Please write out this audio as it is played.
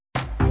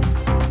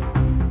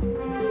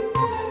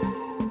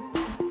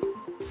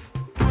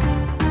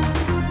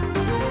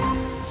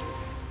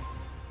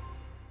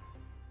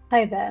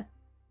Hi there,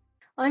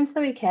 I'm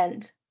Zoe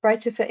Kent,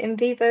 writer for In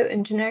Vivo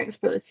and Generics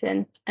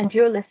Bulletin, and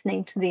you're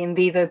listening to the In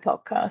Vivo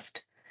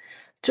podcast.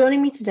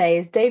 Joining me today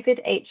is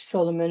David H.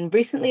 Solomon,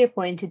 recently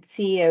appointed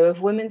CEO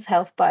of women's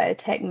health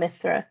biotech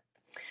Mithra.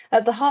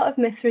 At the heart of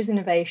Mithra's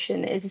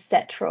innovation is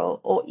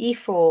estetrol, or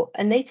E4,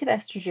 a native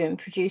estrogen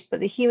produced by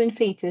the human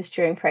fetus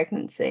during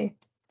pregnancy.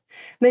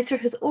 Mithra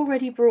has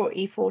already brought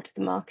E4 to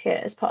the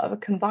market as part of a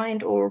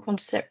combined oral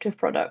contraceptive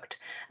product,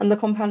 and the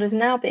compound is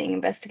now being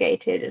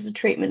investigated as a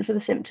treatment for the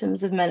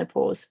symptoms of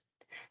menopause.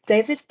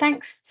 David,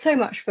 thanks so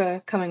much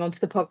for coming onto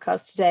the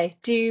podcast today.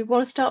 Do you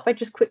want to start by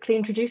just quickly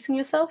introducing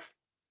yourself?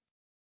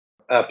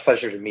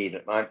 Pleasure to meet.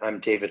 I'm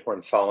David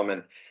Horn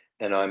Solomon,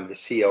 and I'm the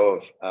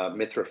CEO of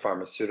Mithra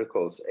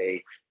Pharmaceuticals,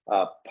 a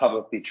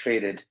publicly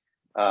traded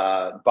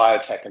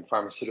biotech and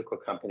pharmaceutical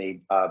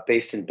company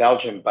based in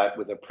Belgium, but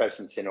with a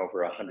presence in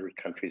over 100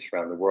 countries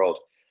around the world.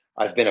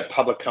 I've been a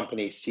public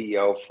company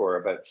CEO for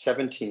about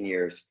 17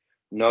 years,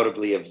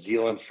 notably of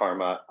Zealand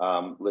Pharma,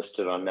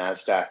 listed on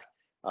NASDAQ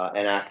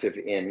and active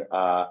in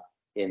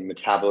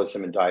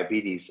metabolism and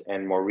diabetes,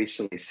 and more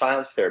recently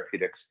Silence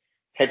Therapeutics,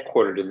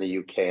 headquartered in the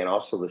UK and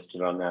also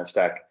listed on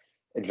NASDAQ,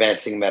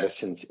 advancing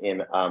medicines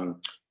in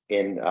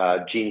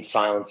gene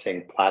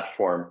silencing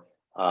platform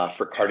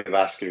for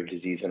cardiovascular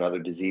disease and other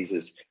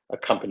diseases, a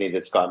company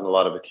that's gotten a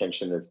lot of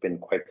attention, that's been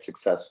quite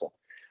successful.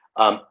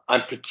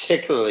 I'm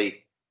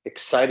particularly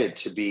excited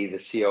to be the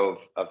CEO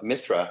of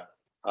Mithra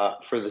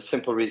for the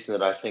simple reason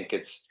that I think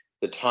it's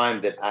the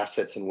time that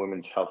assets in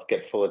women's health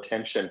get full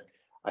attention.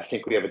 I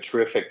think we have a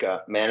terrific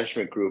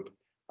management group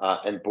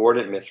and board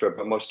at Mithra,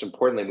 but most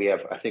importantly, we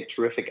have, I think,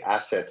 terrific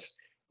assets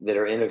that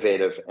are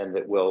innovative and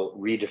that will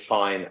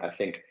redefine, I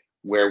think,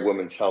 where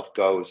women's health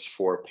goes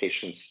for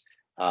patients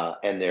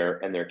and their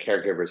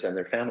caregivers and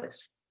their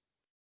families.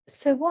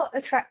 So, what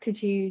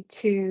attracted you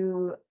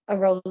to a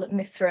role at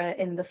Mithra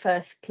in the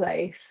first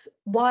place?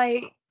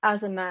 Why,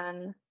 as a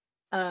man,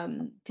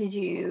 did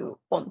you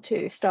want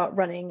to start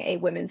running a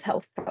women's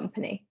health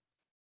company?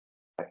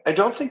 I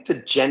don't think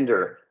the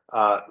gender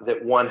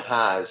that one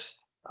has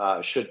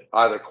should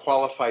either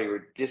qualify you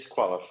or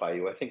disqualify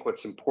you. I think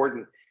what's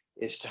important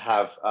is to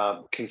have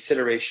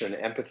consideration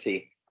and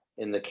empathy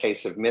in the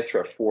case of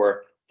Mithra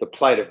for the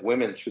plight of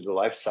women through the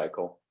life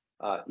cycle.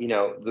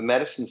 The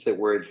medicines that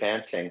we're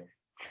advancing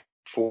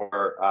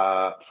for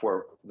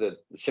the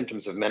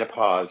symptoms of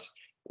menopause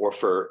or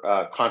for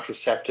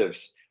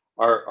contraceptives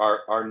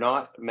are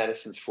not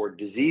medicines for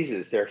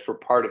diseases. They're for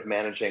part of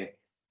managing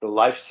the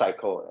life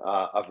cycle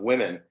of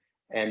women.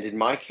 And in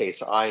my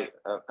case, I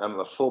am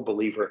a full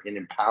believer in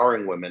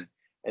empowering women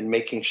and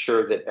making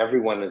sure that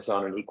everyone is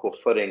on an equal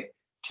footing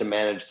to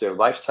manage their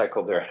life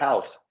cycle, their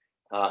health.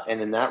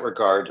 And in that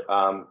regard,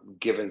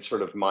 given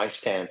sort of my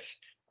stance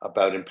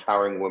about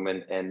empowering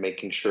women and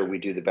making sure we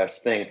do the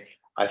best thing,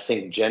 I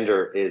think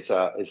gender is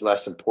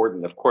less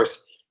important. Of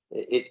course,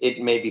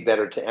 it may be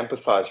better to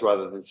empathize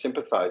rather than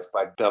sympathize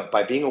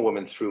by being a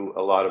woman through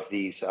a lot of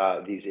these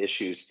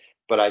issues.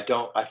 But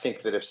I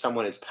think that if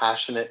someone is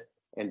passionate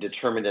and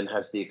determined and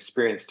has the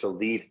experience to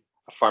lead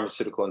a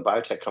pharmaceutical and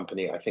biotech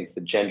company, I think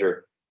the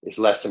gender is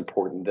less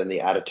important than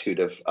the attitude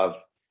of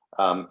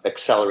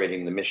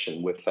accelerating the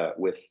mission with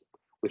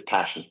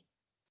passion.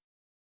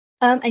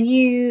 And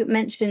you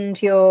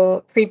mentioned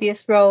your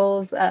previous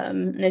roles,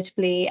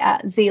 notably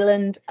at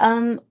Zealand.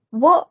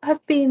 What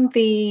have been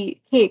the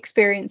key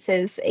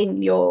experiences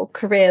in your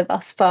career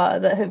thus far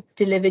that have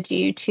delivered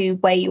you to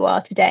where you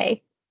are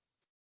today?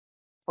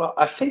 Well,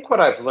 I think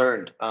what I've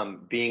learned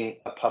being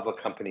a public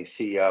company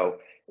CEO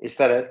is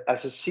that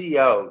as a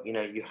CEO,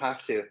 you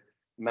have to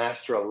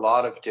master a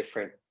lot of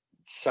different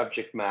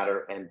subject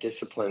matter and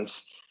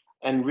disciplines.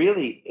 And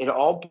really, it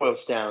all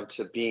boils down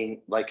to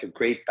being like a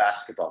great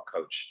basketball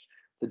coach.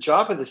 The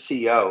job of the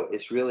CEO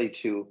is really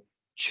to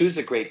choose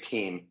a great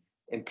team,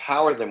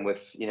 empower them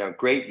with,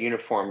 great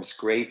uniforms,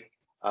 great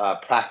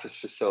practice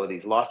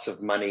facilities, lots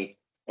of money,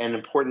 and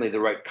importantly, the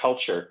right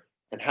culture,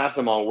 and have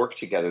them all work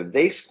together.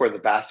 They score the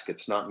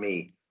baskets, not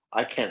me.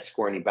 I can't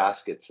score any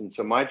baskets. And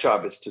so my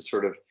job is to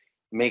sort of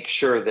make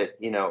sure that,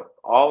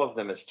 all of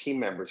them as team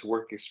members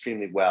work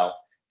extremely well,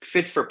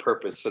 fit for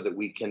purpose so that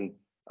we can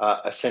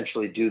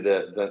essentially do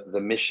the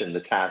mission,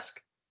 the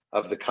task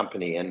of the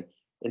company. And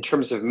in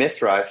terms of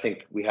Mithra, I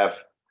think we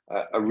have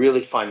a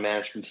really fine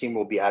management team.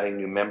 We'll be adding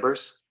new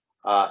members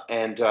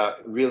and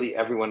really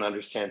everyone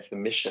understands the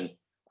mission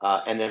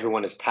and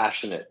everyone is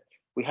passionate.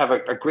 We have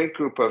a great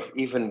group of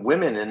even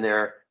women in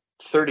their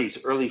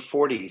 30s, early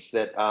 40s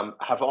that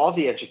have all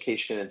the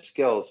education and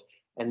skills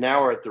and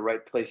now are at the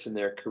right place in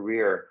their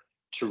career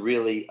to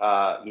really,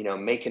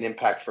 make an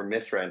impact for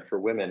Mithra and for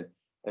women.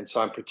 And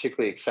so I'm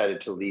particularly excited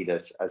to lead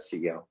as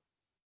CEO.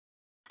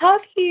 How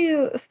have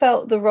you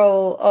felt the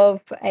role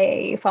of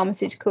a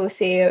pharmaceutical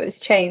CEO has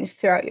changed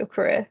throughout your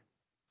career?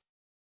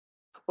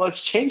 Well,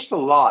 it's changed a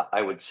lot,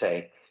 I would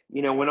say.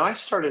 When I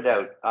started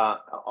out,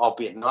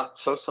 albeit not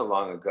so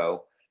long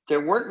ago,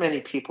 there weren't many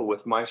people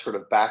with my sort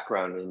of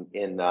background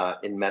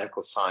in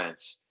medical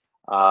science,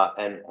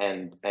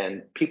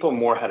 and people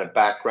more had a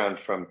background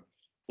from,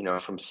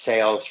 from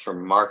sales,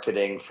 from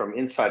marketing, from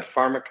inside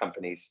pharma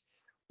companies,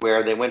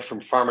 where they went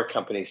from pharma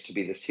companies to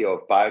be the CEO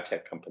of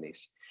biotech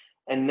companies.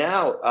 And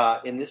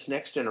now in this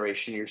next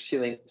generation, you're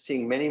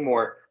seeing many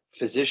more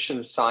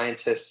physicians,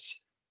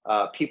 scientists,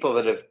 people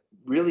that have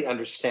really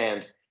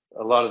understand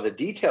a lot of the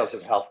details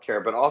of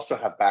healthcare, but also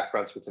have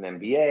backgrounds with an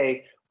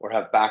MBA or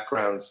have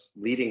backgrounds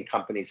leading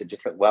companies at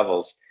different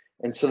levels.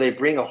 And so they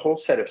bring a whole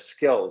set of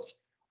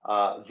skills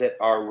that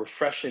are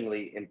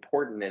refreshingly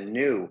important and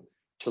new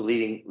to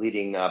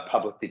leading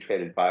publicly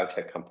traded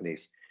biotech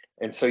companies.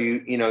 And so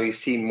you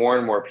see more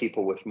and more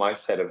people with my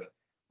set of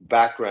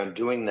background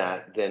doing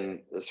that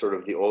than sort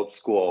of the old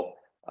school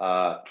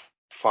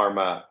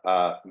pharma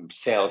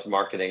sales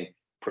marketing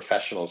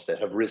professionals that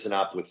have risen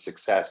up with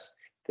success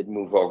that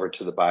move over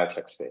to the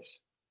biotech space.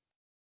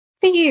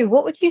 For you,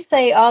 what would you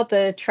say are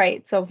the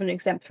traits of an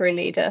exemplary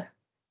leader?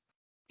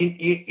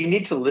 You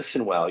need to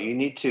listen well. You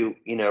need to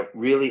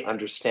really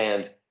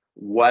understand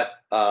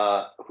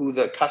who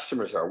the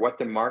customers are, what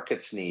the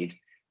markets need.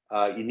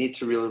 You need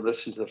to really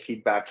listen to the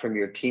feedback from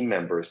your team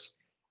members.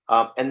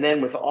 And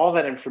then with all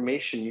that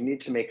information, you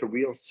need to make a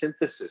real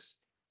synthesis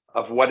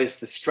of what is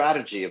the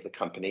strategy of the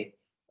company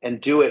and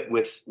do it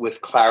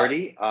with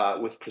clarity,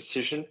 with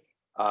precision,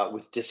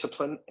 with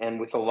discipline, and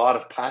with a lot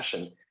of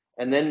passion.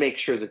 And then make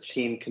sure the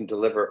team can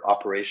deliver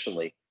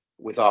operationally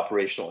with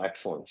operational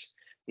excellence.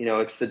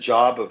 It's the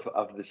job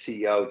of the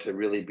CEO to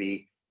really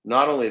be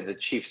not only the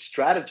chief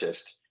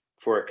strategist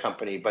for a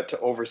company, but to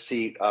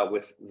oversee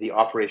with the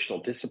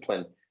operational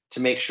discipline to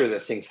make sure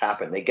that things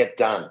happen. They get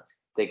done.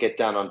 They get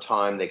done on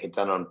time. They get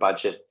done on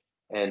budget.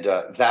 And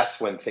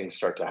that's when things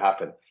start to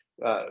happen.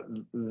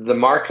 The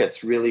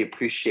markets really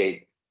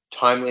appreciate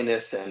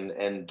timeliness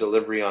and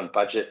delivery on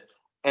budget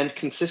and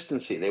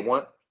consistency. They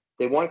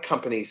want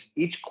companies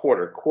each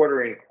quarter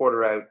in,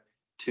 quarter out,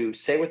 to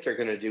say what they're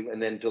going to do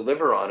and then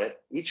deliver on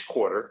it each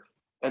quarter.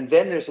 And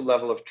then there's a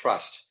level of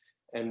trust.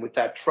 And with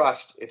that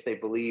trust, if they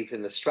believe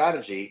in the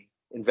strategy,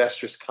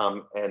 investors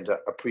come and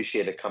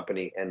appreciate a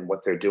company and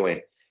what they're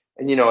doing.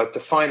 And at the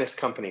finest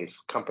companies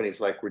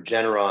like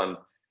Regeneron,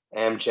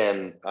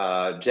 Amgen,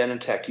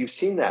 Genentech, you've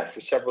seen that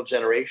for several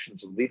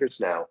generations of leaders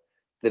now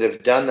that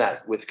have done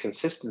that with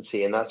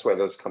consistency. And that's why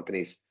those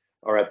companies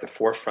are at the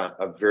forefront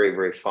of very,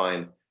 very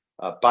fine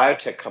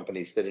biotech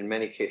companies that in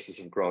many cases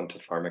have grown to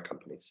pharma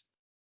companies.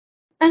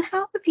 And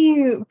how have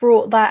you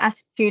brought that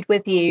attitude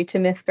with you to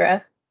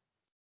Mithra?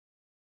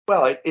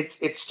 Well,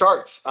 it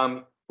starts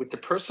with the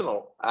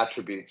personal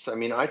attributes. I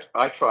mean,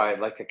 I try,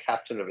 like a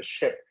captain of a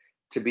ship,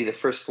 to be the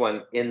first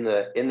one in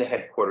the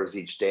headquarters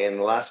each day and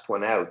the last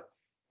one out.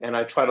 And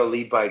I try to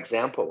lead by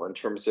example in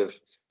terms of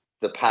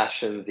the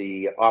passion,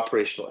 the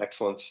operational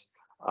excellence,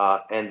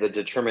 and the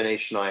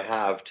determination I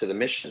have to the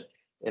mission.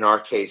 In our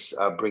case,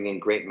 bringing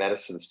great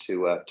medicines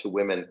to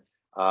women,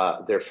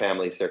 their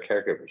families, their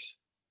caregivers.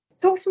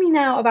 Talk to me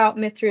now about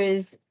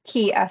Mithra's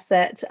key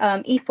asset,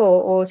 E4,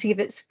 or to give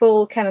its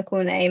full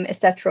chemical name,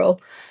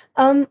 estetrol.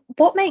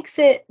 What makes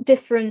it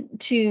different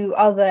to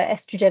other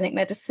estrogenic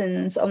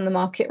medicines on the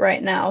market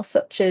right now,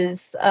 such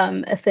as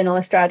ethinyl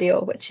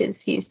estradiol, which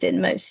is used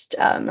in most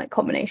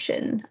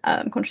combination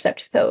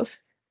contraceptive pills?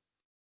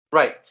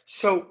 Right.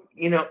 So,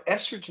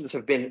 estrogens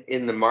have been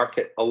in the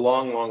market a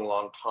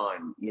long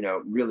time,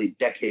 really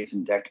decades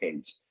and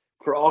decades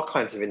for all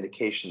kinds of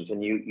indications.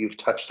 And you've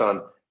touched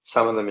on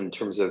some of them in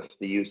terms of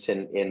the use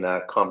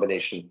in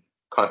combination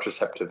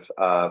contraceptive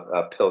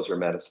pills or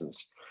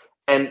medicines.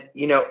 And,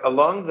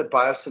 along the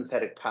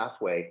biosynthetic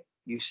pathway,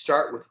 you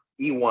start with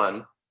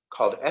E1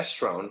 called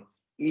estrone.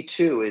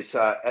 E2 is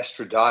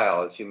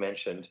estradiol, as you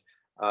mentioned,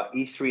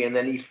 E3, and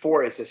then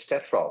E4 is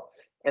estetrol.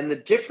 And the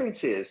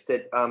difference is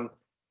that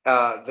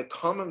the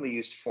commonly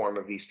used form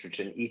of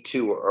estrogen,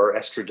 E2 or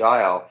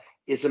estradiol,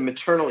 is a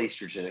maternal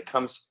estrogen. It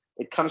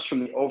comes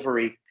from the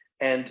ovary,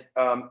 and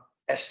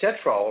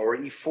estetrol or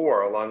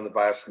E4 along the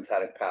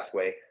biosynthetic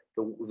pathway,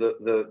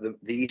 the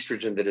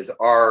estrogen that is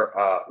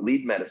our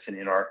lead medicine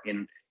in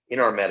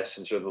our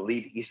medicines, or the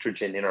lead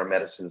estrogen in our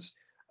medicines,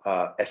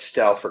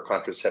 Estelle for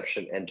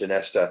contraception and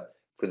Genesta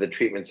for the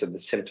treatments of the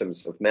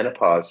symptoms of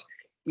menopause.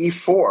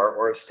 E4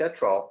 or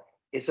estetrol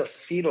is a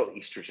fetal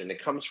estrogen.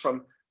 It comes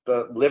from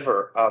the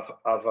liver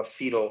of a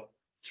fetal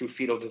through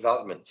fetal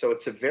development. So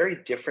it's a very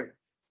different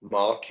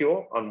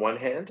molecule on one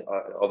hand,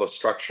 although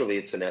structurally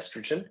it's an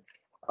estrogen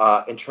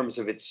in terms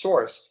of its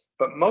source.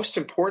 But most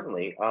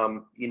importantly,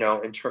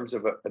 in terms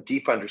of a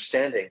deep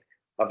understanding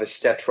of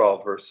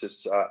estetrol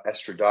versus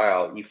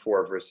estradiol,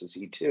 E4 versus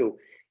E2,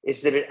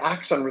 is that it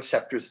acts on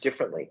receptors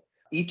differently.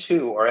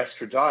 E2 or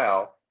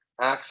estradiol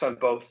acts on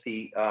both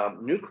the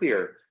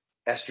nuclear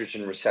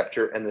estrogen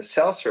receptor and the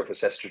cell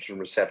surface estrogen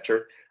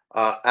receptor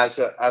as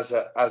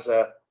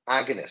a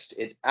agonist.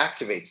 It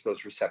activates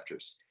those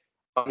receptors.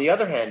 On the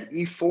other hand,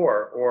 E4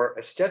 or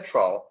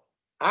estetrol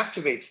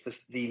activates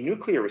the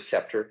nuclear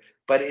receptor,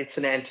 but it's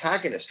an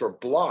antagonist or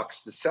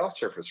blocks the cell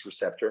surface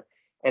receptor.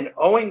 And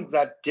owing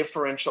that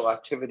differential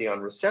activity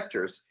on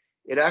receptors,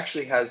 it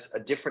actually has a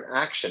different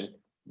action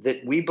that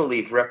we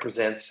believe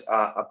represents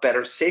a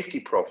better safety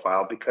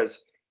profile,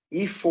 because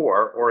E4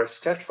 or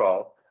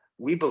estetrol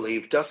we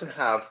believe, doesn't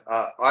have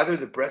either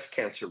the breast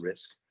cancer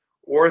risk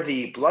or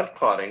the blood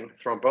clotting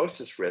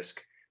thrombosis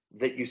risk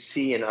that you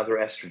see in other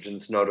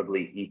estrogens,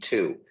 notably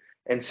E2.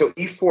 And so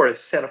E4 is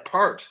set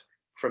apart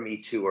from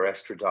E2 or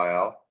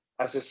estradiol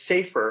as a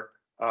safer,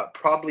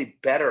 probably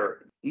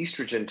better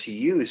estrogen to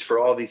use for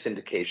all these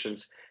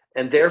indications,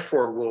 and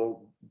therefore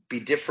will be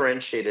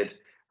differentiated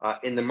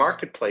in the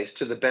marketplace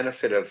to the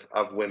benefit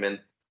of women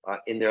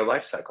in their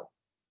life cycle.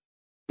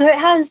 So it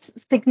has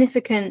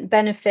significant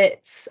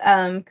benefits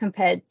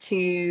compared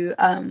to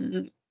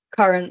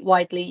current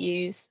widely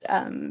used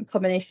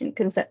combination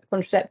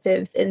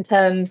contraceptives in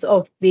terms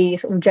of the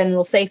sort of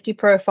general safety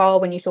profile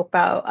when you talk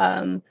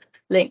about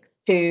links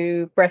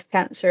to breast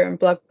cancer and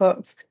blood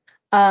clots.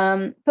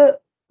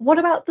 But what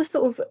about the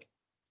sort of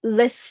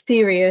less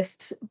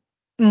serious,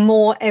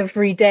 more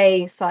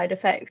everyday side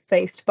effects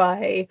faced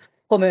by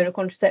hormonal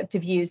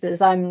contraceptive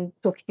users? I'm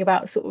talking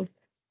about sort of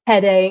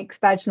headaches,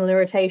 vaginal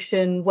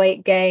irritation,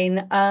 weight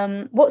gain.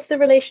 What's the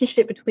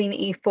relationship between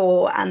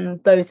E4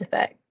 and those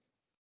effects?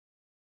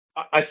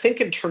 I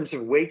think in terms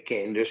of weight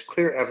gain, there's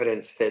clear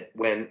evidence that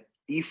when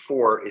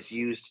E4 is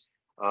used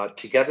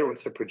together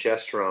with the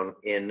progesterone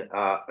in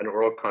an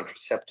oral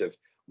contraceptive,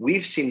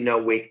 we've seen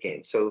no weight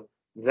gain. So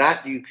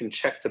that you can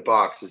check the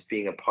box as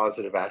being a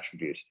positive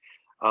attribute.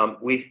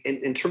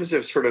 In terms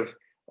of sort of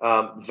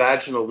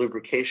vaginal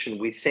lubrication,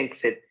 we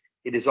think that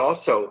it is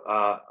also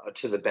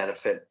to the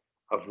benefit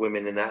of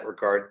women in that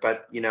regard.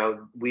 But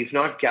we've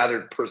not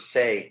gathered per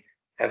se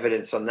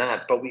evidence on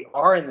that. But we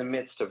are in the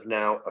midst of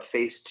now a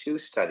phase 2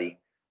 study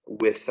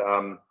with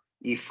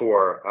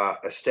E4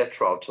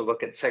 estetrol to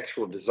look at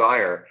sexual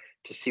desire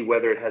to see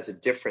whether it has a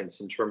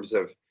difference in terms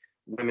of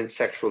women's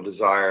sexual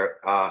desire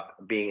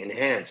being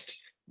enhanced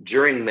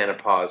during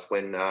menopause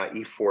when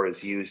E4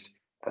 is used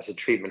as a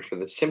treatment for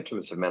the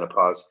symptoms of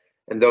menopause.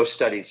 And those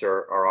studies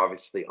are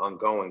obviously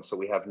ongoing, so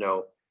we have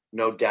no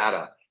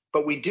data.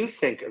 But we do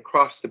think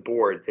across the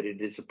board that it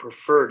is a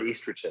preferred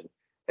estrogen,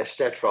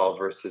 estetrol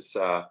versus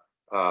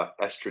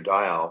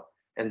estradiol.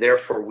 And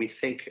therefore, we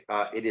think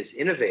it is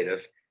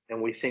innovative,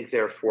 and we think,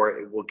 therefore,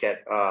 it will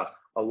get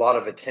a lot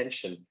of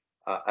attention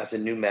as a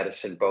new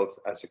medicine, both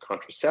as a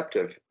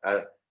contraceptive,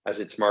 as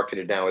it's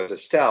marketed now as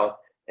Estelle,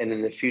 and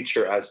in the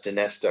future as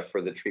Donesta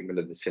for the treatment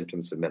of the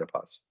symptoms of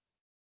menopause.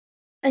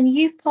 And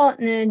you've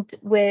partnered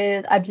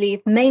with, I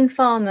believe, Main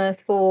Pharma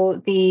for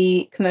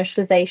the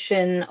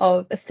commercialization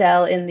of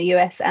Estelle in the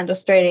US and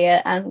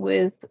Australia, and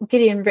with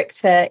Gideon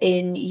Richter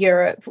in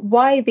Europe.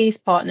 Why these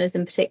partners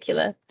in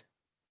particular?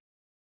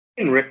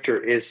 Gideon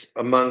Richter is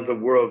among the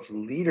world's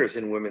leaders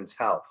in women's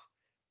health.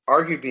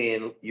 Arguably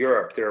in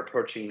Europe, they're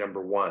approaching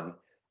number one,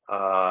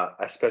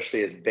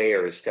 especially as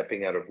Bayer is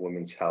stepping out of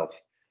women's health.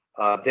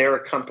 They're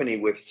a company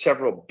with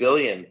several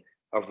billion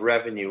of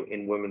revenue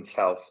in women's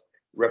health,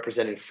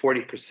 representing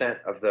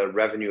 40% of the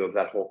revenue of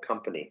that whole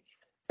company.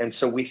 And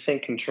so we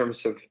think in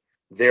terms of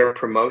their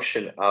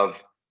promotion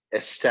of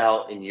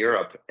Estelle in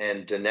Europe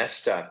and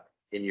Donesta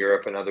in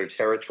Europe and other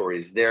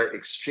territories, they're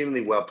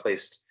extremely well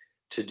placed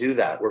to do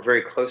that. We're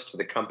very close to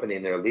the company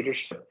and their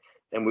leadership,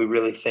 and we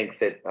really think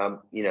that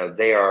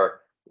they are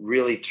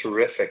really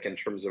terrific in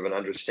terms of an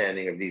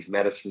understanding of these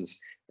medicines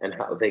and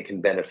how they can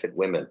benefit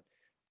women.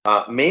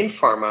 Main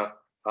Pharma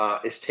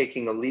is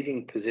taking a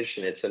leading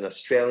position. It's an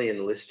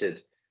Australian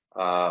listed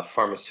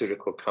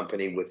pharmaceutical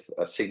company with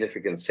a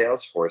significant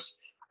sales force,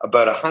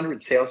 about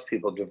 100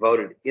 salespeople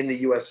devoted in the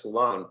US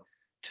alone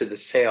to the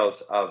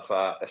sales of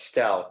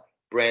Estelle,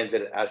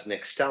 branded as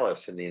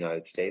Nextellus in the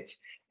United States.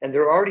 And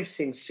they're already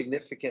seeing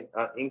significant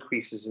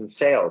increases in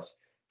sales,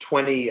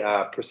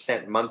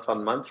 20% month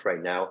on month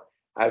right now,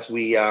 as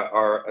we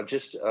are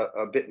just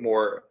a bit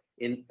more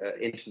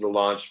into the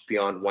launch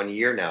beyond 1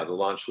 year now. The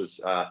launch was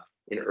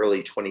in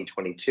early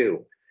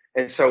 2022.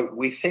 And so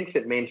we think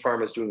that Main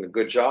Pharma is doing a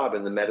good job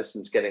and the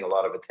medicine's getting a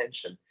lot of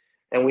attention.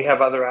 And we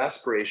have other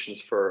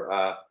aspirations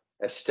for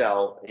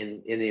Estelle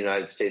in the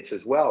United States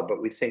as well.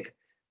 But we think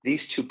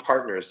these two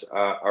partners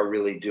are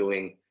really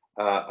doing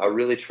a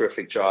really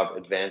terrific job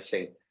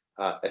advancing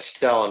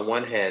Estelle on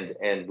one hand,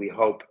 and we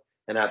hope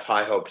and have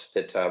high hopes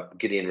that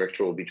Gideon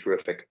Richter will be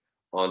terrific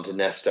on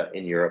Donesta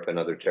in Europe and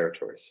other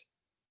territories.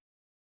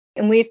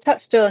 And we've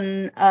touched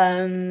on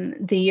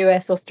the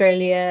US,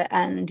 Australia,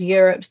 and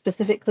Europe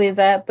specifically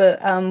there,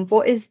 but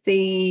what is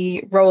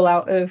the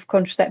rollout of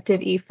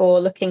contraceptive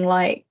E4 looking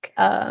like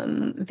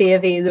via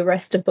the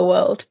rest of the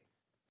world?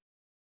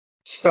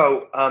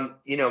 So,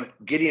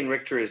 Gideon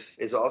Richter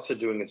is also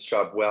doing its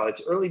job well.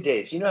 It's early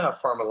days. You know how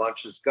pharma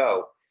launches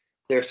go.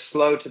 They're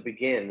slow to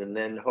begin, and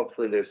then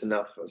hopefully there's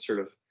enough sort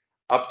of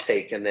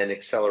uptake and then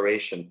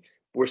acceleration.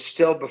 We're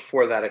still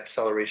before that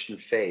acceleration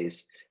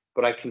phase.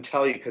 But I can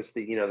tell you, because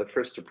the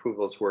first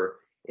approvals were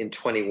in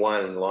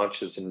 21 and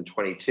launches in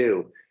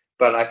 22.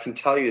 But I can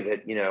tell you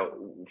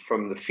that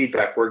from the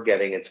feedback we're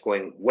getting, it's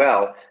going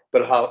well.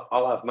 But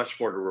I'll have much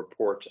more to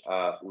report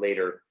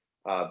later,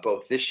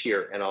 both this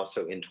year and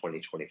also in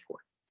 2024.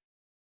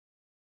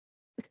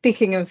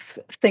 Speaking of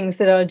things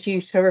that are due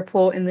to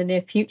report in the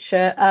near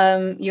future,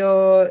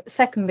 your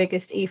second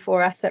biggest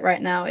E4 asset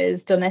right now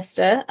is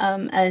Donesta,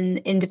 an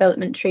in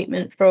development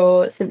treatment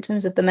for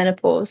symptoms of the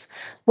menopause.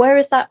 Where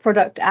is that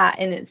product at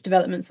in its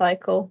development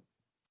cycle?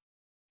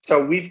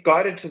 So we've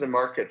guided to the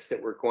markets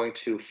that we're going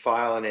to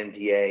file an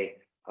NDA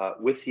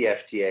with the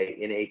FDA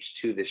in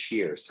H2 this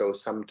year, so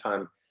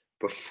sometime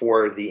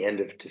before the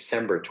end of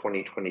December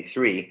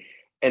 2023.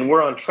 And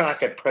we're on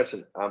track at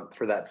present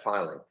for that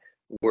filing.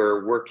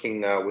 We're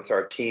working with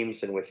our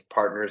teams and with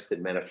partners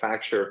that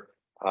manufacture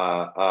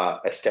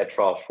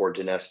estetrol for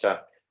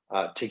Donesta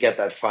to get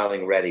that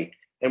filing ready.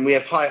 And we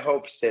have high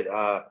hopes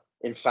that,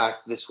 in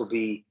fact, this will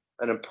be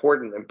an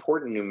important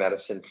new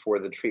medicine for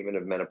the treatment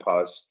of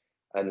menopause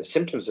and the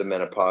symptoms of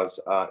menopause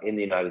in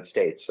the United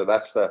States. So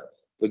that's the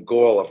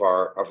goal of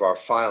our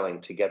filing,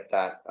 to get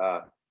that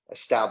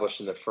established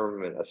in the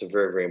firmament as a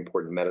very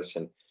important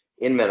medicine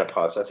in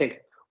menopause. I think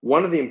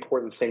one of the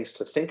important things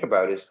to think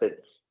about is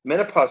that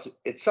menopause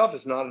itself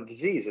is not a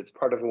disease; it's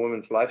part of a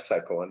woman's life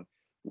cycle. And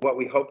what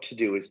we hope to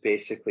do is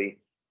basically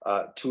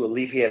to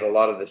alleviate a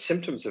lot of the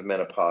symptoms of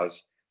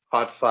menopause: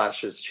 hot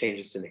flashes,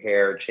 changes in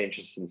hair,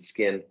 changes in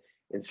skin,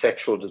 in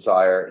sexual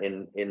desire,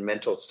 in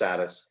mental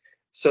status,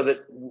 so that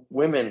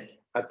women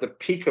at the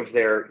peak of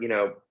their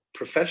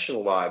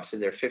professional lives in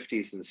their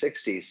 50s and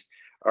 60s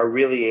are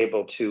really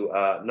able to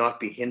not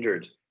be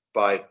hindered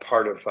by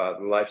part of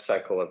the life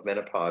cycle of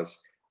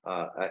menopause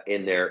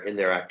in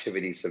their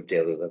activities of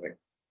daily living.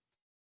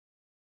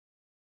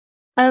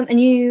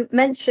 And you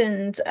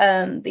mentioned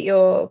that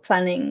you're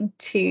planning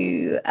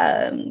to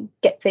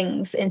get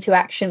things into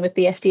action with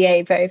the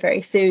FDA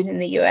very soon in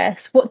the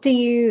US. What do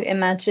you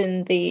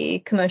imagine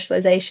the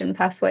commercialization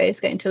pathway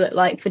is going to look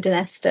like for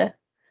Donesta?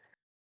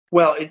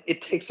 Well,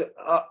 it takes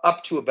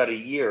up to about a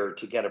year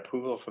to get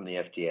approval from the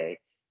FDA.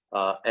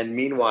 And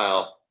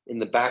meanwhile, in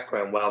the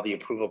background, while the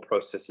approval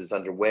process is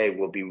underway,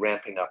 we'll be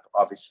ramping up,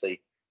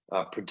 obviously,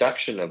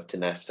 production of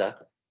Donesta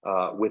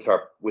with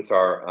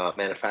our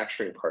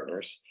manufacturing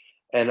partners,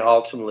 and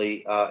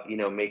ultimately,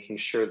 making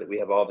sure that we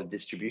have all the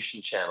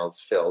distribution channels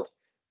filled,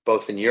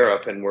 both in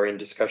Europe, and we're in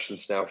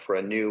discussions now for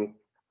a new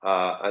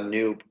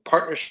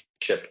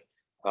partnership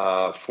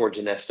for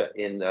Donesta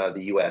in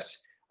the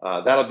US.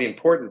 That'll be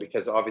important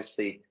because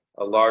obviously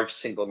a large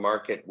single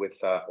market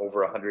with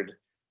over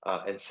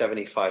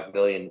 175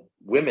 million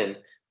women.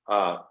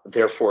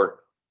 Therefore,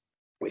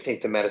 we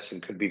think the medicine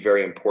could be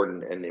very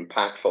important and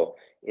impactful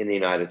in the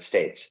United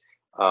States.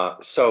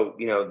 So,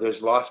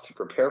 there's lots to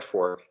prepare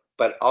for,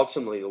 but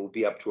ultimately it will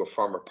be up to a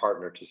pharma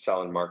partner to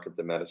sell and market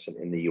the medicine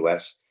in the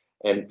US,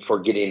 and for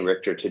Gideon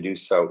Richter to do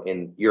so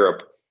in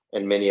Europe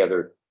and many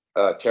other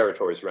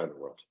territories around the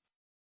world.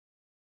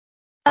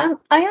 I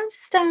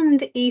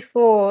understand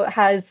E4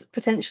 has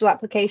potential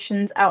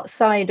applications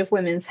outside of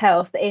women's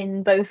health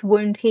in both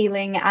wound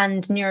healing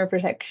and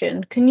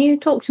neuroprotection. Can you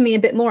talk to me a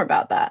bit more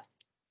about that?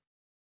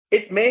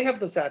 It may have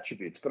those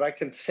attributes, but I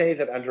can say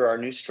that under our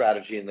new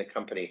strategy in the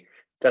company,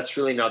 that's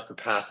really not the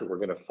path that we're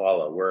going to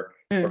follow.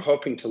 We're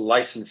hoping to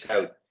license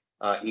out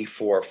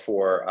E4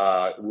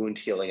 for wound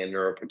healing and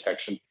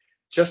neuroprotection,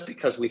 just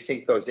because we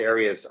think those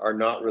areas are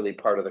not really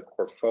part of the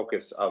core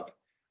focus of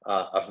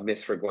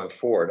Mithra going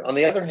forward. On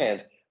the other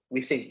hand,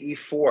 we think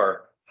E4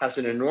 has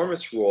an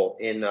enormous role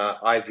in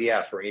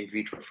IVF, or in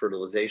vitro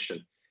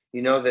fertilization.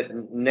 You know that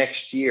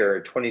next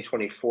year,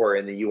 2024,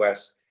 in the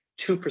US,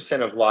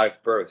 2% of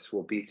live births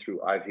will be through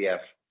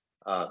IVF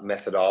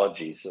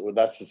methodologies. So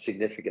that's a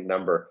significant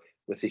number,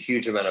 with a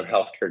huge amount of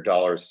healthcare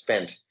dollars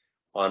spent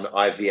on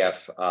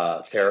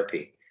IVF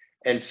therapy.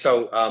 And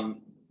so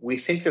we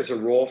think there's a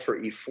role for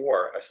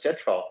E4,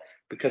 estetrol,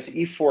 because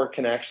E4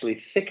 can actually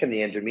thicken the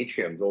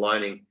endometrium, the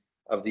lining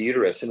of the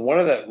uterus. And one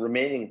of the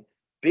remaining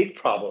big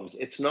problems,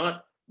 it's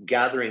not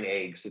gathering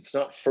eggs, it's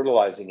not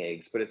fertilizing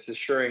eggs, but it's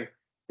assuring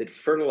that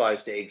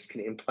fertilized eggs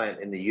can implant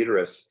in the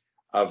uterus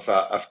of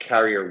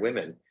carrier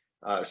women,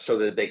 so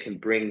that they can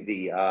bring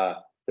the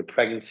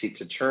pregnancy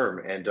to term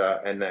and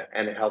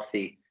a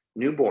healthy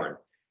newborn.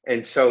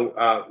 And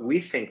so we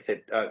think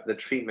that the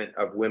treatment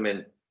of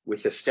women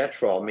with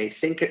estetrol may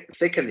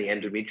thicken the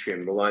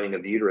endometrium, the lining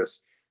of the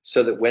uterus,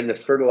 so that when the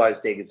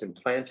fertilized egg is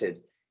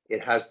implanted,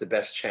 it has the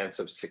best chance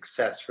of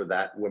success for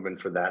that woman,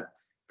 for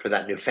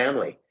that new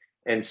family.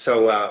 And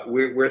so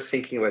we're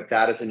thinking about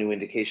that as a new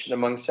indication,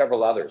 among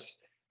several others.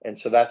 And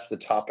so that's the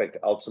topic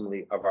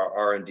ultimately of our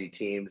R&D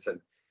teams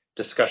and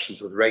discussions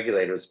with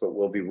regulators, but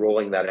we'll be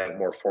rolling that out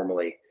more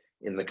formally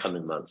in the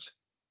coming months.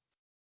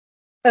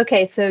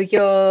 Okay, so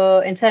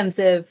you're, in terms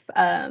of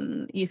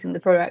using the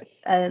product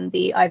and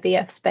the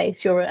IVF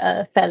space, you're at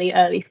a fairly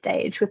early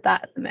stage with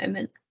that at the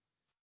moment.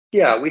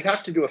 Yeah, we'd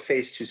have to do a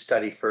phase 2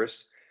 study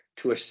first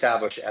to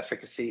establish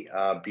efficacy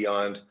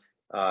beyond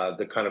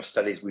the kind of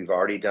studies we've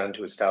already done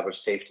to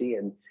establish safety.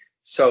 And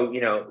so,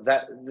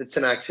 that's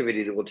an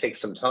activity that will take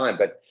some time,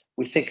 but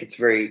we think it's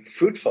very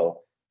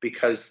fruitful,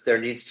 because there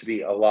needs to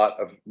be a lot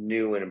of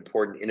new and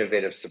important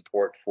innovative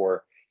support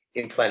for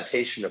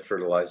implantation of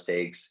fertilized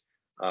eggs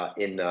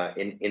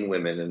in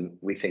women. And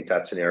we think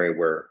that's an area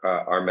where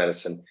our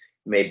medicine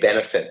may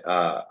benefit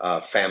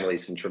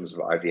families in terms of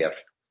IVF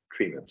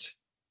treatments.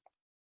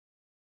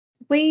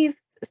 We've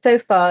so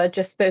far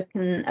just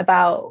spoken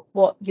about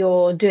what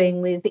you're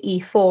doing with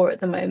E4 at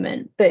the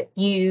moment, but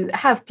you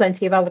have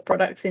plenty of other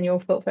products in your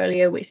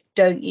portfolio which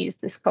don't use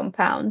this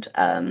compound,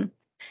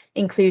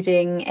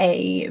 including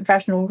a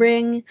vaginal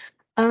ring.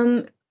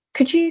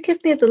 Could you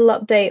give me a little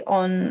update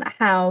on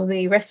how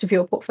the rest of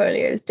your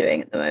portfolio is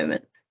doing at the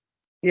moment?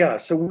 Yeah,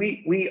 so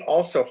we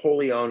also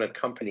wholly own a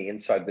company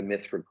inside the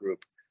Mithra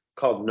group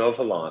called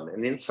Novalon.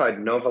 And inside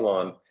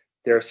Novalon,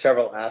 there are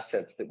several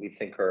assets that we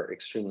think are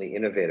extremely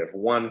innovative.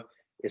 One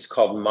is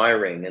called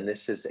MyRing, and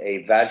this is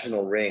a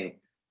vaginal ring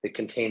that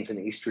contains an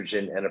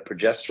estrogen and a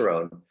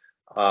progesterone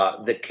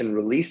that can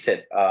release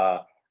it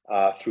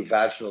through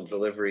vaginal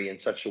delivery in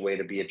such a way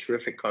to be a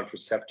terrific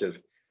contraceptive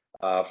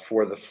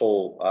for the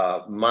full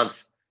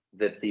month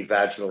that the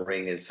vaginal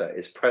ring is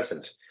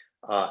present.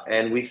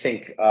 And we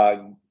think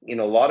in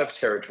a lot of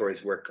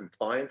territories where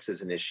compliance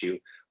is an issue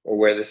or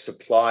where the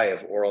supply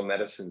of oral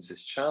medicines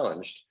is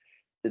challenged,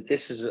 that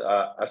this is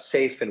a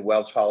safe and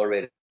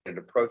well-tolerated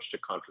approach to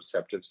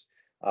contraceptives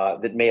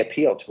that may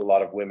appeal to a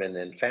lot of women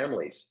and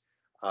families.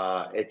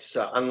 It's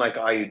unlike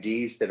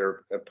IUDs that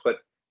are put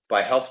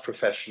by health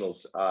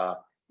professionals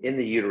in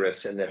the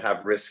uterus and that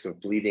have risk of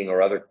bleeding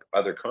or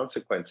other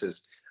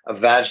consequences. A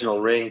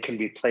vaginal ring can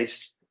be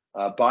placed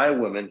by a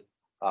woman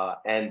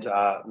and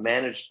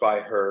managed by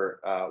her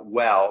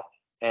well,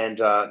 and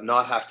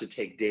not have to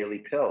take daily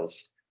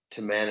pills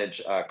to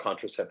manage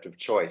contraceptive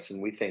choice.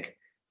 And we think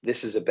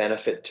this is a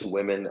benefit to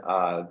women,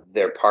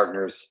 their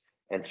partners,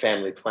 and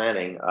family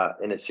planning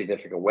in a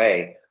significant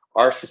way.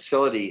 Our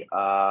facility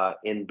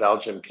in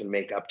Belgium can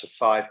make up to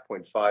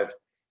 5.5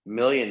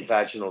 million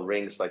vaginal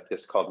rings like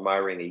this called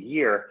MyRing a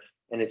year,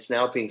 and it's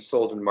now being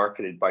sold and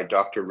marketed by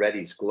Dr.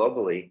 Reddy's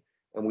globally.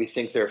 And we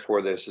think,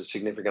 therefore, there's a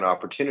significant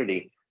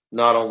opportunity,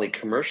 not only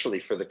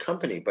commercially for the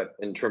company, but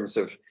in terms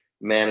of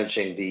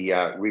managing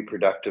the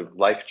reproductive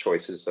life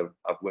choices of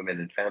women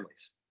and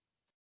families.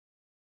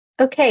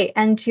 Okay,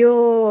 and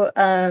your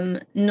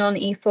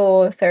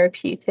non-E4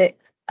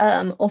 therapeutics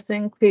also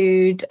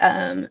include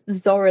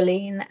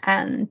Zoraline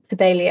and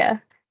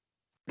Tibelia.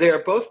 They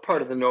are both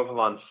part of the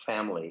Novalon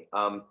family.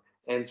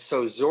 And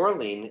so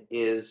Zoraline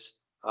is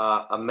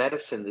a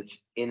medicine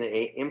that's in an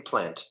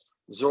implant.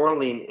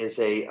 Zoraline is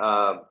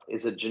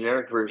a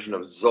generic version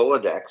of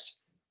Zoladex,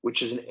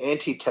 which is an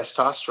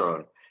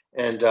anti-testosterone.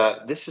 And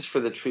this is for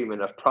the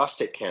treatment of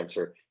prostate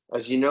cancer.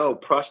 As you know,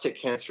 prostate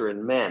cancer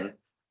in men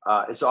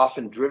is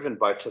often driven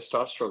by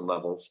testosterone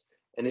levels.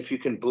 And if you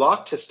can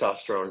block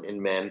testosterone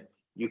in men,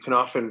 you can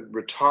often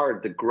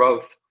retard the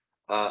growth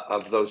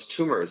of those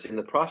tumors in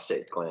the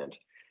prostate gland.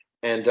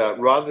 And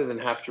rather than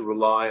have to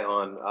rely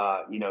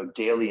on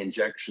daily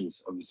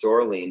injections of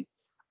Zoraline,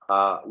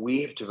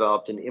 we have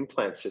developed an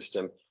implant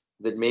system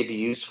that may be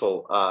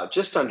useful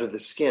just under the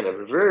skin of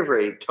a very,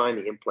 very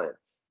tiny implant,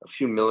 a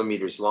few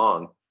millimeters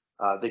long,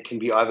 that can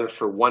be either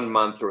for 1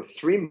 month or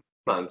 3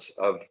 months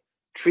of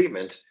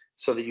treatment,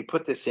 so that you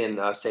put this in,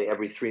 say,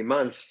 every 3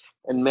 months,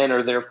 and men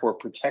are therefore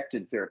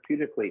protected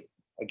therapeutically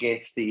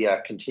against the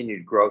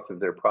continued growth of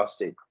their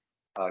prostate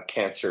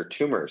cancer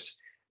tumors.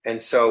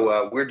 And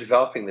so we're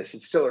developing this.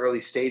 It's still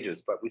early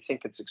stages, but we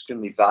think it's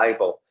extremely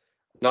valuable,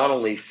 not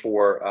only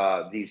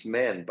for these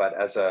men, but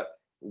as a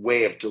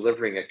way of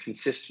delivering a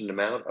consistent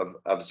amount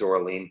of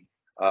Zoraline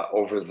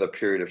over the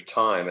period of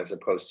time, as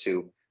opposed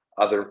to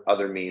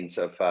other means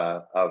of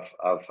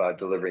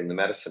delivering the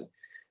medicine.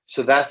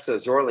 So that's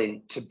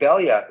Zoraline.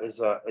 Tibelia is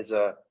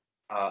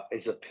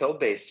a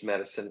pill-based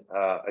medicine,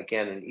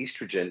 again, an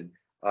estrogen,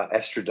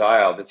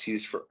 estradiol, that's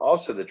used for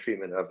also the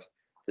treatment of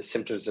the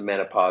symptoms of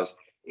menopause.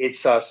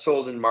 It's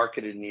sold and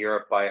marketed in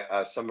Europe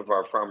by some of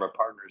our pharma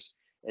partners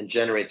and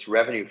generates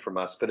revenue from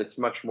us, but it's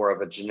much more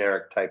of a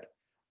generic type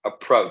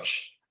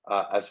approach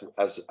as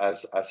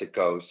it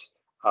goes,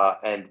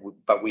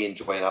 but we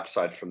enjoy an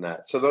upside from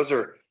that. So those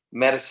are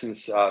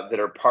medicines that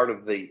are part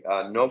of the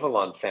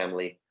Novalon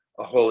family,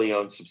 a wholly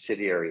owned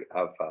subsidiary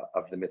of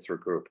the Mithra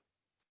Group.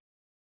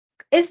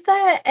 Is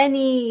there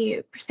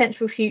any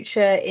potential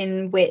future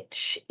in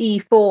which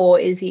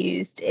E4 is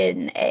used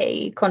in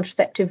a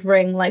contraceptive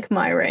ring like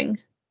MyRing?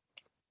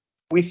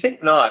 We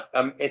think not.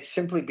 It's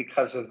simply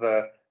because of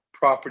the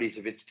properties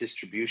of its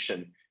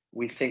distribution.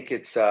 We think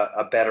it's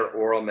a better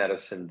oral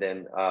medicine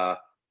than a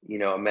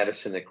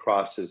medicine that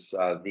crosses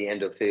the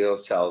endothelial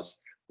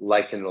cells,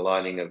 like in the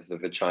lining of the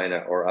vagina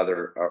or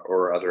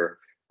other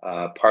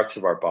parts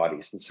of our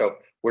bodies. And so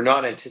we're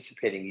not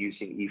anticipating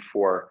using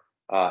E4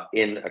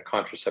 in a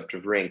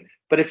contraceptive ring,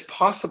 but it's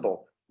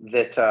possible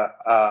that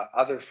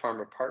other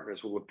pharma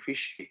partners will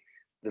appreciate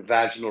the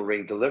vaginal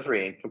ring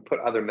delivery and can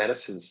put other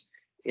medicines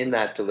in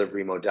that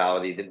delivery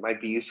modality that might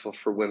be useful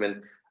for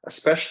women,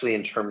 especially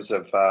in terms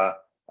of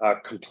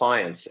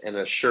compliance and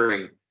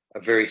assuring a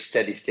very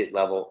steady state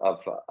level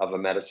of a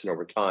medicine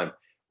over time.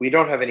 We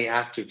don't have any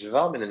active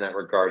development in that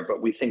regard,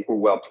 but we think we're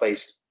well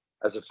placed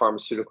as a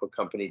pharmaceutical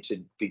company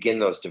to begin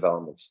those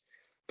developments.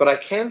 But I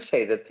can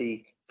say that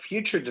the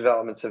future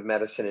developments of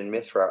medicine in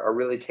Mithra are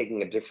really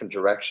taking a different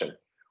direction.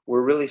 we're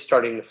really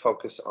starting to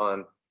focus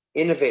on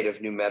innovative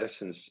new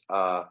medicines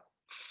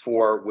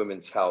for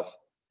women's health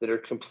that are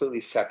completely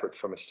separate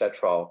from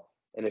estetrol.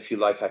 And if you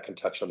like, I can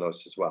touch on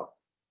those as well.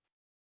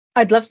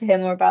 I'd love to hear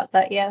more about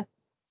that. Yeah.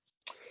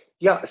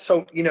 Yeah,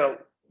 so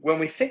when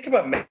we think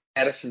about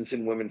medicines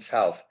in women's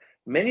health,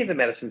 many of the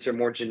medicines are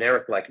more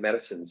generic like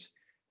medicines,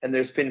 and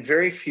there's been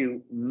very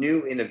few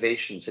new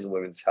innovations in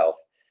women's health.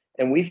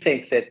 And we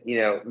think that,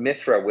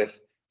 Mithra, with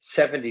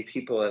 70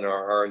 people in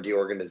our R&D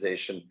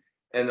organization,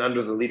 and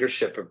under the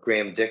leadership of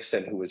Graham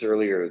Dixon, who was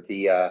earlier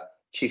the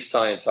chief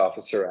science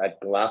officer at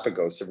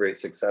Galapagos, a very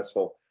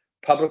successful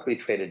publicly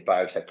traded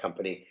biotech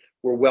company,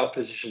 we're well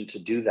positioned to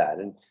do that.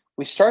 And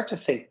we start to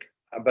think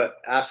about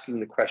asking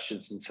the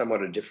questions in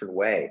somewhat a different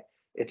way.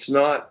 It's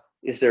not,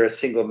 is there a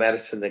single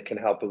medicine that can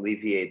help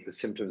alleviate the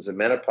symptoms of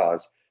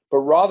menopause, but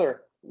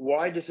rather,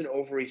 why does an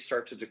ovary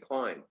start to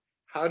decline?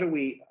 How do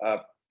we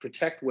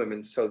protect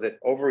women so that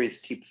ovaries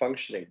keep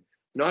functioning,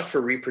 not for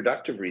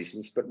reproductive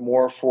reasons, but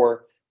more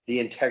for the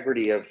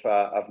integrity of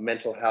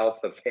mental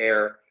health, of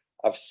hair,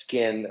 of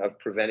skin, of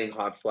preventing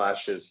hot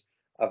flashes,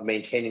 of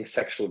maintaining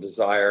sexual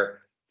desire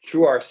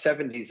through our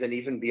 70s and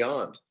even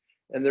beyond.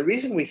 And the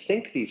reason we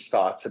think these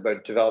thoughts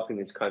about developing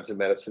these kinds of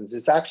medicines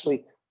is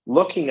actually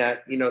looking at,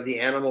 the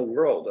animal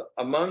world.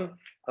 Among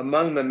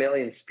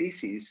mammalian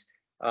species,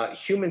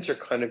 humans are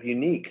kind of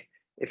unique.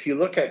 If you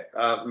look at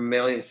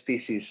mammalian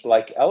species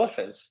like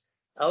elephants,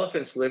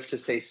 elephants live to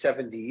say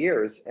 70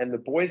 years, and the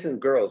boys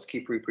and girls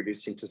keep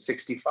reproducing to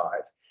 65.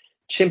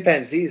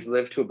 Chimpanzees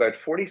live to about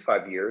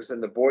 45 years,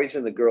 and the boys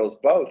and the girls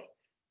both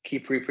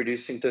keep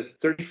reproducing to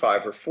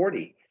 35 or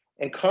 40.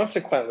 And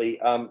consequently,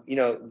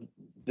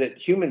 that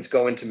humans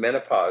go into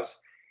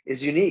menopause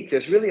is unique.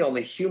 There's really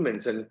only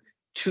humans and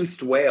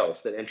toothed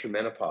whales that enter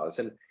menopause.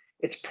 And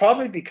it's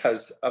probably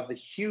because of the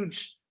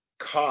huge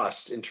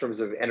cost in terms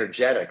of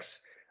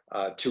energetics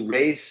to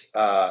raise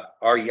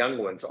our young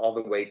ones all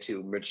the way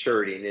to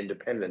maturity and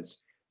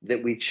independence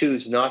that we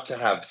choose not to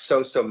have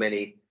so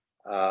many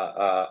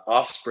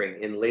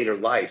offspring in later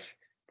life,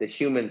 that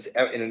humans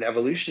in an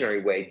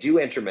evolutionary way do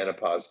enter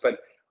menopause. But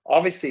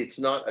obviously it's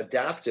not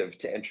adaptive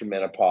to enter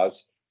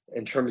menopause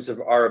in terms of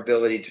our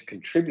ability to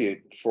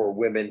contribute for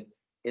women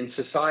in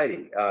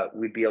society.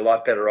 We'd be a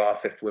lot better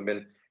off if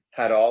women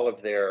had all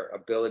of their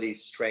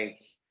abilities,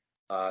 strength,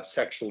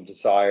 sexual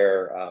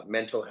desire,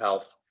 mental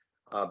health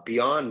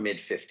beyond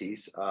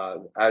mid-50s,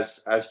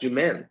 as do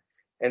men.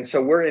 And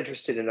so we're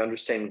interested in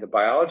understanding the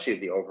biology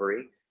of the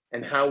ovary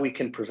and how we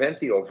can prevent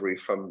the ovary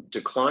from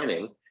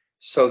declining,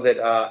 so that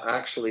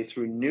actually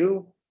through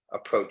new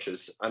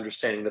approaches,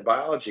 understanding the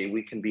biology,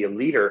 we can be a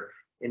leader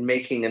in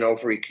making an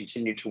ovary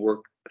continue to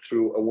work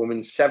through a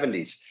woman's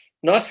 70s,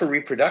 not for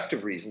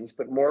reproductive reasons,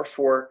 but more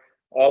for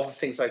all the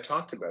things I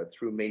talked about,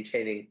 through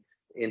maintaining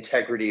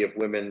integrity of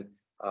women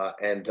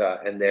and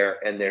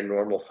their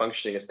normal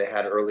functioning as they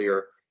had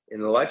earlier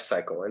in the life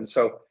cycle. And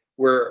so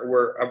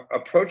we're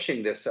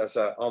approaching this as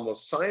a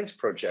almost science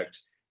project,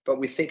 but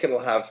we think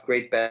it'll have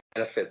great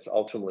benefits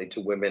ultimately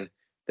to women,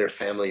 their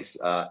families,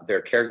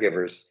 their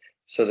caregivers,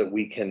 so that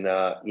we can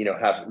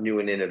have new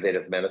and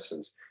innovative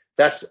medicines.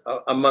 That's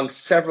among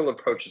several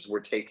approaches we're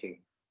taking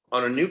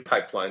on a new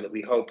pipeline that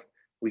we hope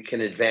we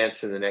can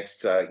advance in the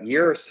next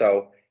year or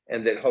so,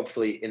 and that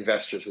hopefully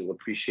investors will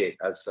appreciate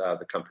as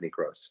the company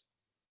grows.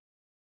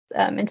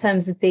 In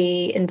terms of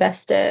the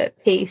investor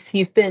piece,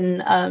 you've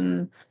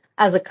been,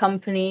 as a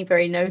company,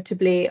 very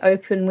notably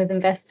open with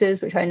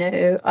investors, which I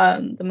know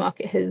the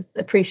market has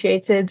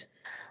appreciated.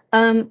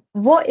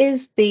 What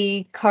is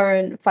the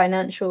current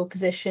financial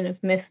position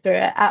of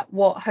Mithra? At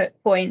what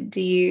point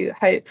do you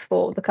hope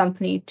for the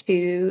company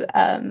to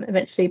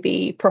eventually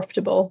be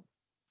profitable?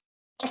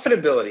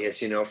 Profitability,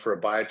 as you know, for a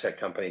biotech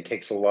company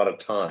takes a lot of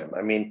time.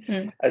 I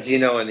mean, as you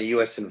know, in the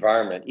U.S.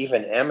 environment,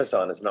 even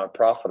Amazon is not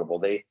profitable.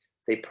 They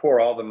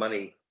pour all the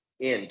money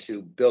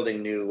into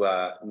building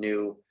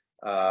new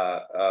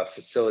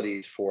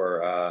facilities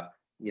for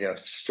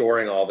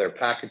storing all their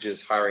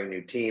packages, hiring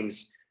new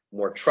teams,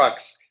 more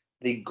trucks.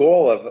 The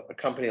goal of a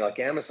company like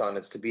Amazon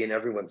is to be in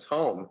everyone's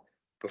home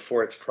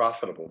before it's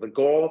profitable. The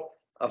goal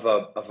of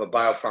a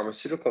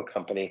biopharmaceutical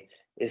company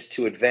is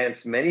to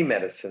advance many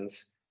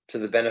medicines to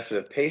the benefit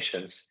of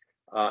patients,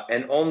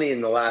 and only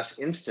in the last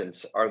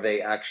instance are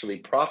they actually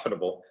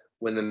profitable,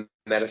 when the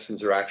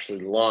medicines are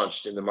actually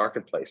launched in the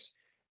marketplace.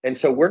 And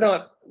so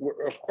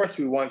of course,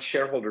 we want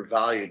shareholder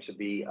value to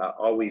be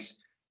always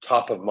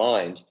top of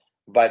mind,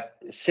 but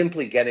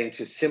simply getting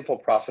to simple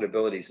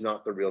profitability is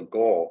not the real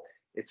goal.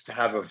 It's to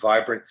have a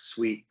vibrant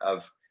suite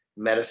of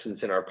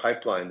medicines in our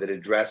pipeline that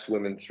address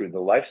women through the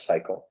life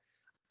cycle,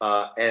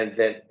 and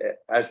that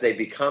as they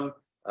become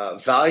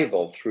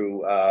valuable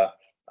through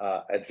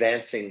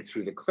advancing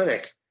through the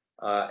clinic,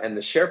 and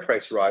the share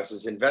price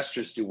rises,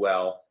 investors do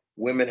well,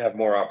 women have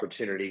more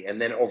opportunity,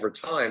 and then over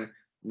time,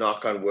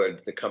 knock on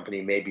wood, the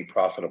company may be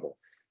profitable.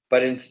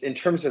 But in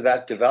terms of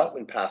that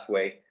development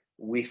pathway,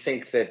 we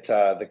think that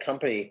the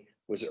company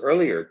was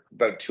earlier,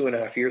 about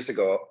 2.5 years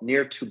ago,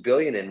 near 2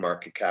 billion in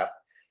market cap.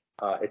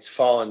 It's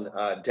fallen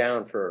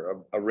down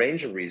for a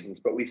range of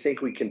reasons, but we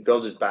think we can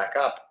build it back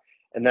up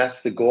And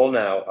that's the goal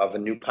now of a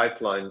new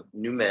pipeline,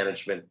 new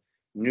management,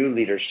 new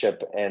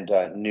leadership, and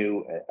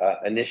new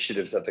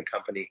initiatives at the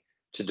company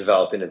to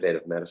develop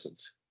innovative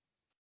medicines.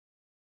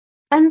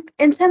 And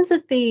in terms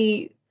of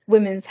the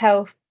women's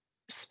health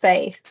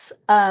space,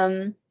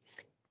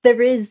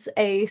 there is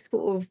a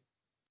sort of,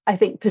 I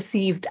think,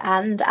 perceived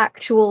and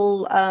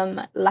actual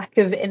lack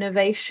of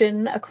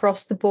innovation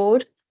across the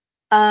board.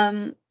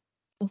 Um,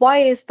 why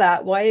is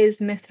that? Why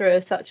is Mithra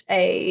such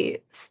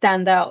a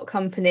standout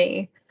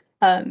company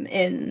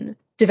in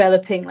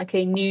developing like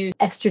a new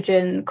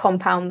estrogen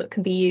compound that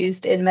can be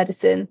used in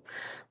medicine?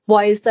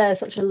 Why is there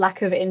such a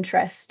lack of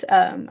interest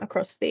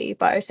across the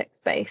biotech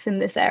space in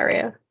this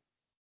area?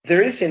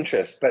 There is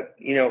interest, but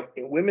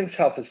women's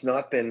health has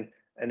not been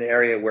an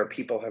area where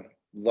people have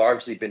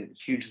largely been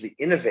hugely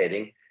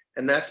innovating,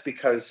 and that's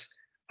because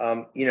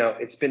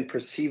it's been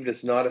perceived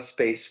as not a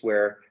space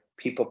where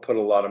people put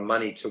a lot of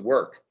money to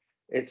work.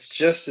 It's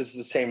just as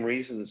the same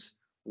reasons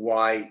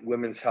why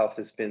women's health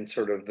has been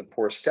sort of the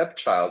poor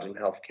stepchild in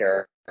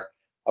healthcare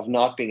of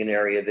not being an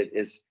area that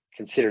is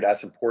considered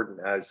as important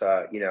as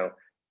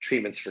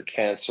treatments for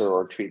cancer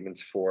or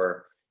treatments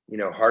for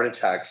heart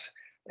attacks.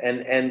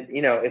 And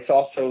it's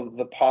also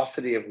the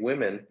paucity of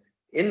women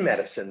in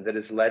medicine that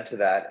has led to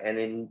that, and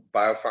in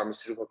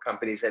biopharmaceutical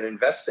companies and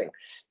investing.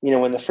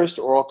 When the first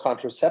oral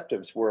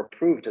contraceptives were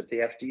approved at the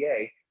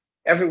FDA,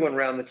 everyone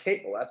around the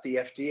table at the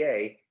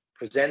FDA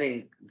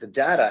presenting the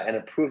data and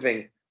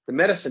approving the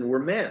medicine were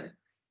men.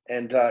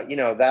 And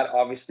that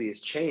obviously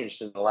has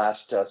changed in the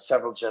last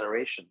several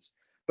generations.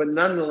 But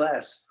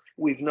nonetheless,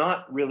 we've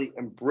not really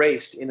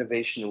embraced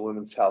innovation in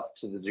women's health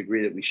to the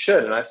degree that we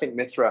should. And I think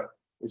Mithra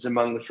is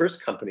among the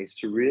first companies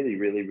to really,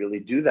 really,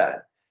 really do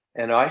that.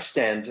 And I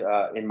stand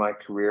in my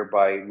career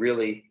by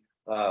really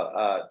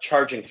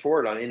charging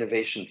forward on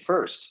innovation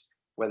first,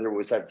 whether it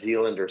was at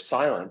Zealand or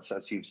Silence,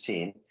 as you've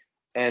seen.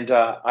 And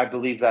I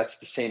believe that's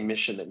the same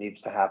mission that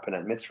needs to happen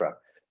at Mithra.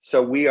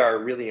 So we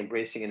are really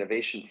embracing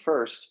innovation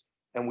first,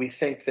 and we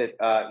think that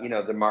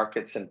the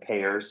markets and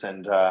payers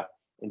and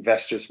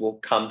investors will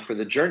come for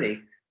the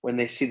journey when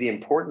they see the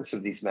importance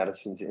of these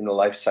medicines in the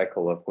life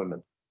cycle of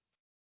women.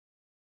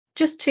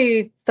 Just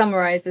to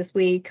summarize as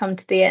we come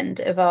to the end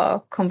of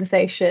our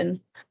conversation,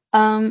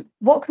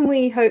 what can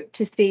we hope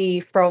to see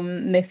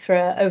from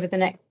Mithra over the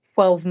next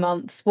 12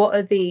 months? What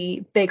are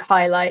the big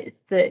highlights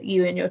that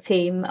you and your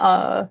team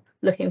are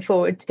looking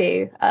forward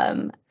to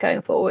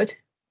going forward?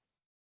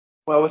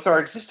 Well, with our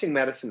existing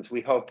medicines,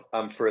 we hope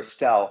for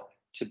Estelle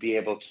to be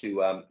able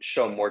to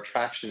show more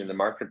traction in the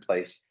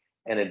marketplace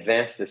and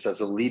advance this as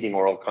a leading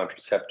oral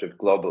contraceptive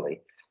globally.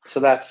 So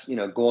that's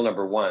goal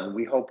number one.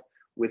 We hope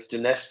with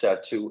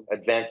Donesta to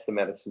advance the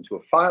medicine to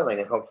a filing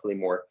and hopefully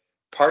more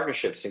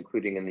partnerships,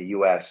 including in the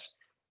US.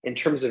 In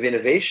terms of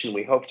innovation,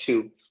 we hope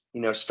to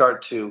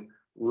start to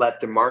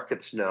let the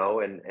markets know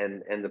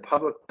and the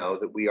public know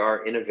that we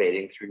are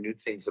innovating through new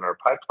things in our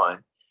pipeline,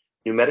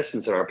 new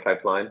medicines in our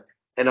pipeline,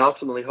 and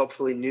ultimately,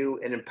 hopefully, new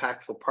and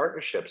impactful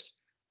partnerships.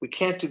 We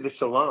can't do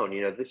this alone.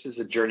 This is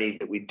a journey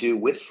that we do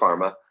with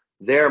pharma.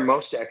 They're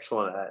most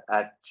excellent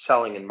at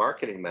selling and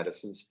marketing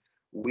medicines.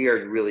 We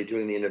are really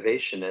doing the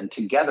innovation. And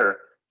together,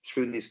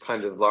 through these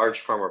kind of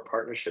large pharma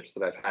partnerships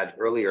that I've had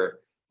earlier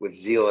with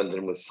Zealand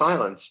and with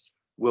Silence,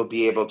 we'll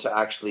be able to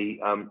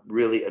actually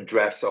really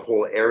address a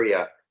whole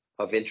area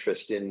of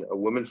interest in a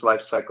woman's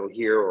life cycle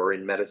here or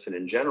in medicine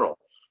in general.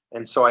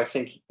 And so I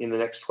think in the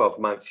next 12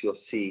 months, you'll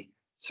see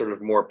sort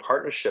of more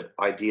partnership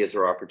ideas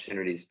or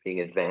opportunities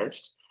being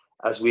advanced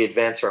as we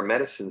advance our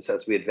medicines,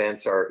 as we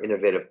advance our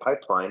innovative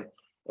pipeline,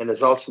 and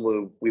as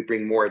ultimately we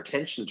bring more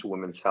attention to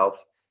women's health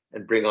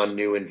and bring on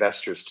new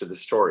investors to the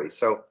story.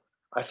 So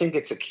I think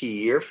it's a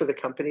key year for the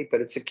company, but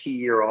it's a key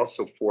year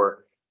also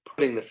for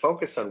putting the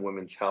focus on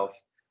women's health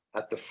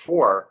at the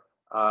fore.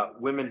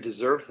 Women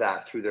deserve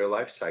that through their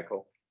life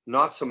cycle,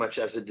 not so much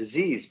as a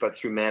disease, but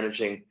through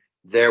managing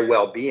their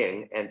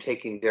well-being and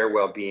taking their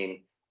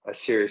well-being as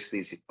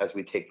seriously as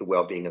we take the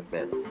well-being of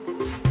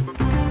men.